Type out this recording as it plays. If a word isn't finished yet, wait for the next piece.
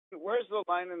where's the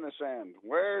line in the sand?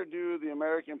 Where do the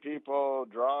American people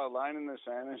draw a line in the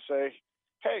sand and say,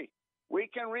 hey, we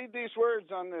can read these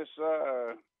words on this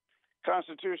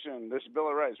Constitution, this Bill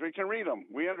of Rights. We can read them.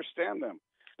 We understand them.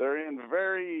 They're in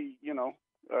very,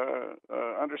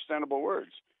 understandable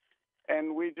words.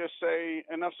 And we just say,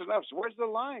 enough's enough. So where's the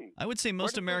line? I would say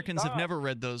most Americans have never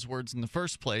read those words in the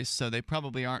first place, so they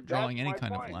probably aren't drawing any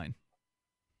kind of line.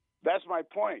 That's my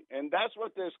point. And that's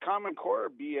what this Common Core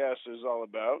BS is all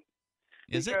about.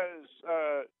 Is it?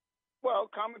 Because,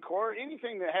 Common Core,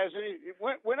 anything that has any,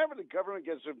 whenever the government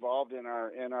gets involved in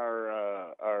our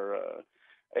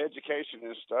education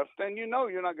and stuff, then you're not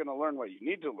going to learn what you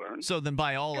need to learn. So then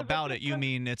by all about it, you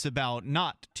mean it's about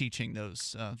not teaching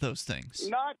those things.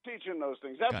 Not teaching those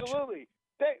things. Absolutely.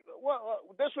 Gotcha.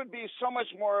 This would be so much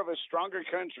more of a stronger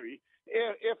country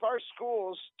if our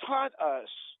schools taught us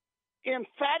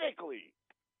emphatically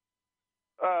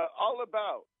all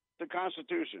about the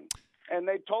Constitution. And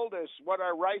they told us what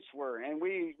our rights were, and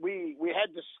we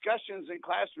had discussions in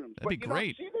classrooms. That'd be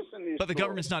great. Don't see this in these but the schools.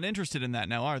 government's not interested in that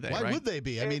now, are they? Why would they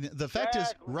be? I mean, the fact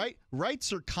is,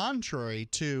 rights are contrary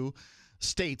to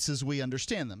states as we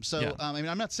understand them. So, yeah.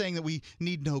 I'm not saying that we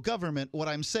need no government. What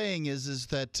I'm saying is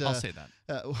that I'll say that.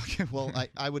 Well,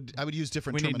 I would use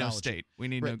different terminology. We need no state. We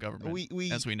need no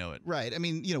government as we know it. Right. I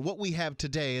mean, what we have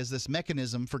today is this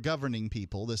mechanism for governing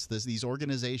people. These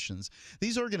organizations.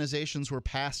 These organizations were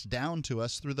passed down to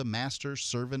us through the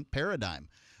master-servant paradigm.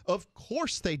 Of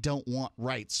course they don't want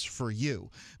rights for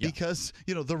you because,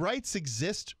 the rights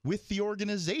exist with the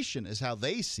organization is how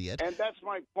they see it. And that's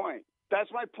my point. That's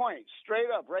my point. Straight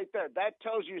up, right there. That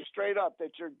tells you straight up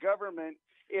that your government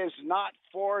is not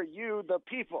for you, the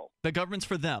people. The government's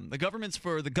for them. The government's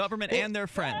for the government and their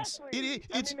friends.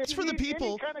 It's for the people.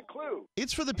 Any kind of clue.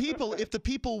 It's for the people. If the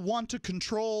people want to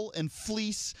control and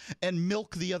fleece and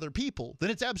milk the other people, then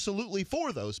it's absolutely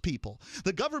for those people.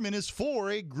 The government is for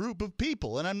a group of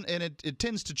people, and it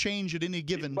tends to change at any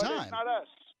given time. But it's not us.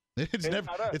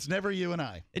 It's never you and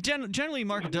I. Generally,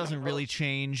 Mark, it doesn't really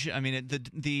change. I mean,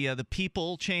 the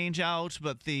people change out,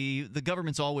 but the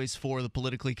government's always for the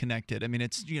politically connected. I mean,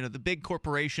 it's the big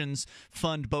corporations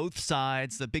fund both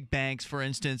sides. The big banks, for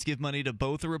instance, give money to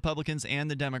both the Republicans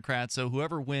and the Democrats. So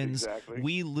whoever wins,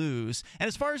 we lose. And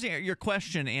as far as your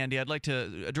question, Andy, I'd like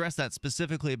to address that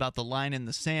specifically about the line in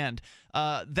the sand.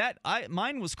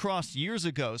 Mine was crossed years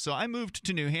ago. So I moved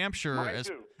to New Hampshire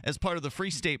as part of the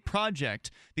Free State Project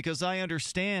because I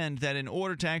understand that in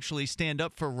order to actually stand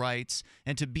up for rights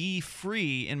and to be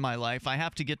free in my life, I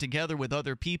have to get together with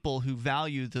other people who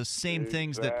value the same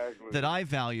things that I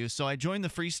value. So I joined the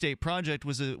Free State Project,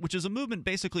 which is a movement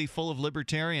basically full of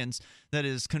libertarians that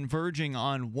is converging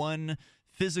on one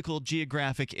physical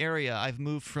geographic area. I've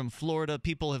moved from Florida.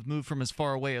 People have moved from as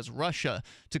far away as Russia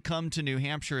to come to New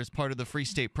Hampshire as part of the Free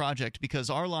State Project because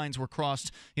our lines were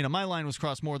crossed. My line was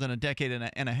crossed more than a decade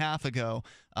and a half ago.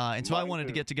 And so I wanted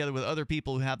to get together with other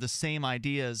people who have the same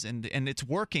ideas, and it's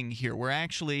working here. We're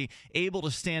actually able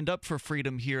to stand up for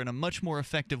freedom here in a much more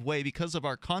effective way because of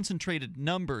our concentrated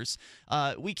numbers.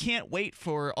 We can't wait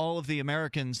for all of the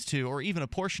Americans to, or even a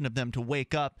portion of them, to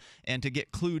wake up and to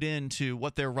get clued into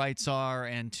what their rights are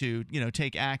and to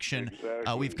take action.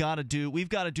 Exactly. We've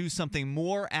got to do something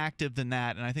more active than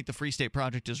that, and I think the Free State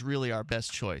Project is really our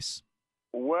best choice.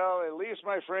 Well, at least,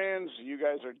 my friends, you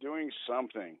guys are doing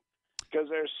something. Because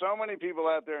there's so many people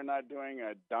out there not doing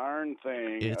a darn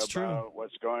thing about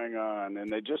what's going on,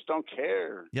 and they just don't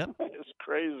care. Yep. It's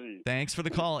crazy. Thanks for the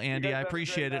call, Andy. I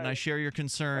appreciate it, and I share your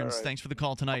concerns. Right. Thanks for the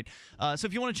call tonight. So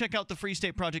if you want to check out the Free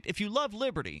State Project, if you love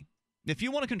liberty, if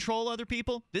you want to control other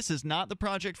people, this is not the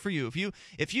project for you.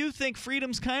 If you think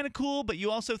freedom's kind of cool, but you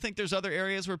also think there's other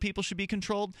areas where people should be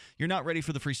controlled, you're not ready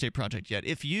for the Free State Project yet.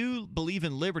 If you believe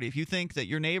in liberty, if you think that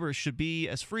your neighbors should be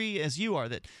as free as you are,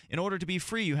 that in order to be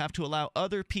free, you have to allow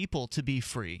other people to be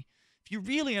free. If you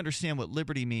really understand what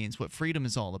liberty means, what freedom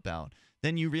is all about,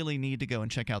 then you really need to go and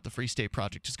check out the Free State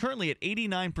Project. It's currently at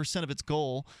 89% of its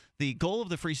goal. The goal of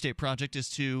the Free State Project is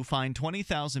to find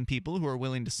 20,000 people who are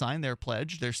willing to sign their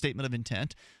pledge, their statement of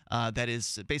intent. That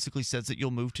basically says that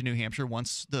you'll move to New Hampshire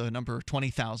once the number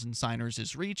 20,000 signers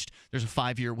is reached. There's a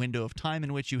 5-year window of time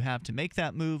in which you have to make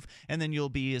that move, and then you'll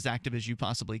be as active as you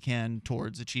possibly can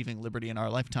towards achieving liberty in our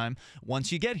lifetime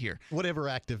once you get here. Whatever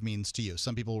active means to you.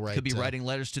 Some people write. Could be writing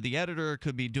letters to the editor,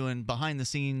 could be doing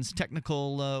behind-the-scenes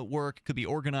technical work, could be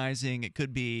organizing, it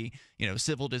could be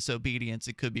civil disobedience,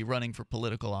 it could be running for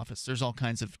political office. There's all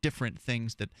kinds of different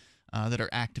things that are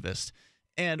activist.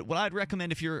 And what I'd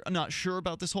recommend if you're not sure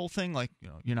about this whole thing, like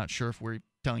you're not sure if we're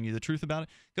telling you the truth about it,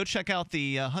 go check out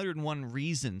the 101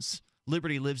 Reasons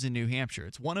Liberty Lives in New Hampshire.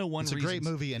 It's 101 It's a Reasons. great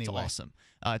movie anyway. It's awesome.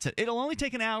 It'll only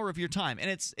take an hour of your time,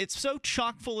 and it's so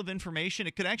chock full of information,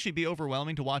 it could actually be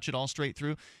overwhelming to watch it all straight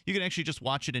through. You can actually just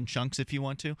watch it in chunks if you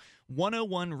want to.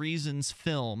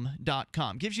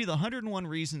 101reasonsfilm.com gives you the 101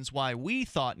 reasons why we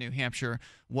thought New Hampshire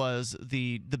was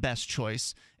the best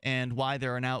choice, and why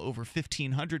there are now over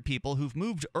 1,500 people who've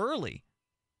moved early.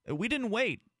 We didn't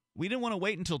wait. We didn't want to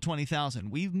wait until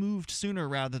 20,000. We've moved sooner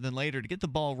rather than later to get the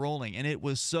ball rolling, and it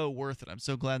was so worth it. I'm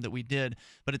so glad that we did.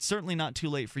 But it's certainly not too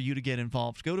late for you to get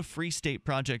involved. Go to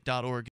freestateproject.org.